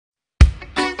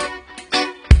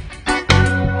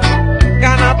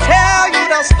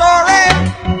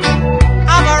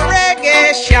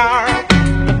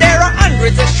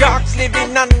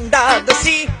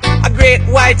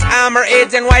with white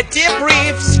hammerheads and white tip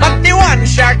reefs. But the one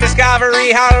shark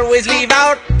discovery always leave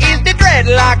out is the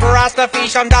dreadlock Rasta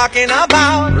fish I'm talking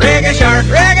about. Reggae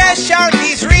shark,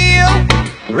 he's real.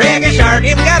 Reggae shark,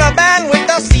 him got a band with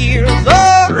the seals.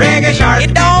 Oh, reggae shark, he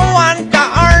don't want to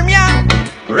harm ya.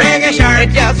 Reggae shark,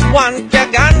 he just want your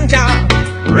ganja.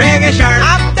 Reggae shark,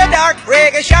 after dark,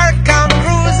 reggae shark come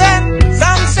cruising.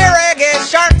 Some say reggae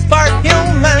shark for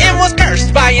human. Him was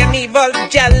cursed by an evil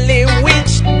jelly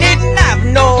witch. Didn't have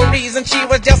no reason, she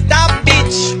was just a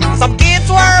bitch. Some kids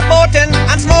were boating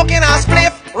and smoking a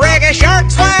spliff. Reggae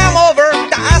shark swam over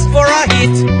to ask for a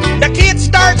hit. The kids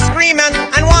start screaming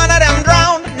and one of them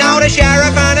drowned. Now the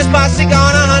sheriff and his posse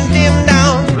gonna hunt him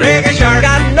down. Reggae shark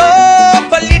got no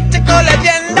political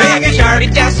agenda. Reggae shark, he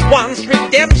just wants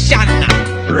redemption.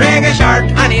 Reggae shark,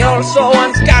 and he also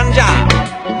wants ganja.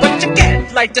 But you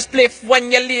can't light the spliff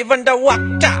when you live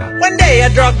underwater. One day a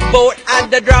drug boat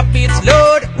had to drop its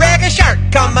load. Reggae shark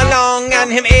come along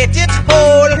and him ate its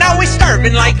whole. Now he's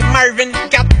starving like Marvin,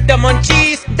 got the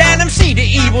munchies. Then him see the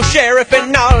evil sheriff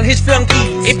and all his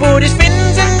flunkies. He put his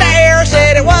fins in the air,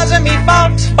 said it wasn't me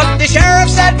fault. But the sheriff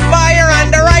set fire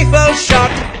and the rifle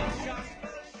shot.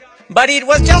 But it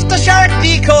was just a shark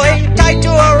decoy tied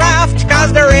to a raft,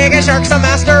 cause the reggae shark's a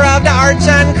master of the arts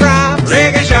and crafts.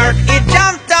 Reggae shark, he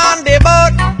jumped on the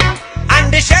boat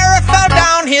and the sheriff fell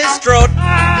down his throat.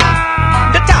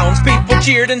 The townspeople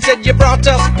cheered and said, you brought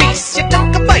us peace. You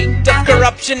took a bite of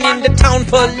corruption in the town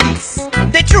police.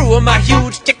 They threw him a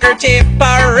huge ticker tape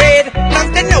parade, cause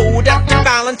they know that the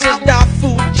balance is the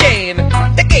food chain.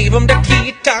 They gave him the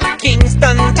key to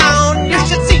Kingston town. You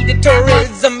should see the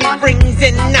tourism he brings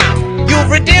in now.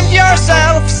 You've redeemed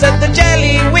yourself, said the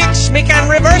jelly witch. Me can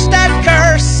reverse that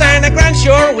curse and I grant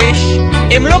your wish.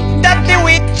 Him looked at the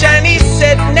witch and he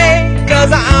said nay,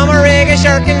 cause I'm a reggae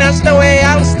shark and that's the way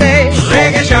I'll stay.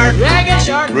 Reggae shark, reggae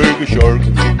shark, Reggae shark,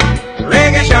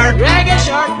 reggae shark, reggae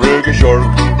shark, reggae shark.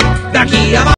 the key of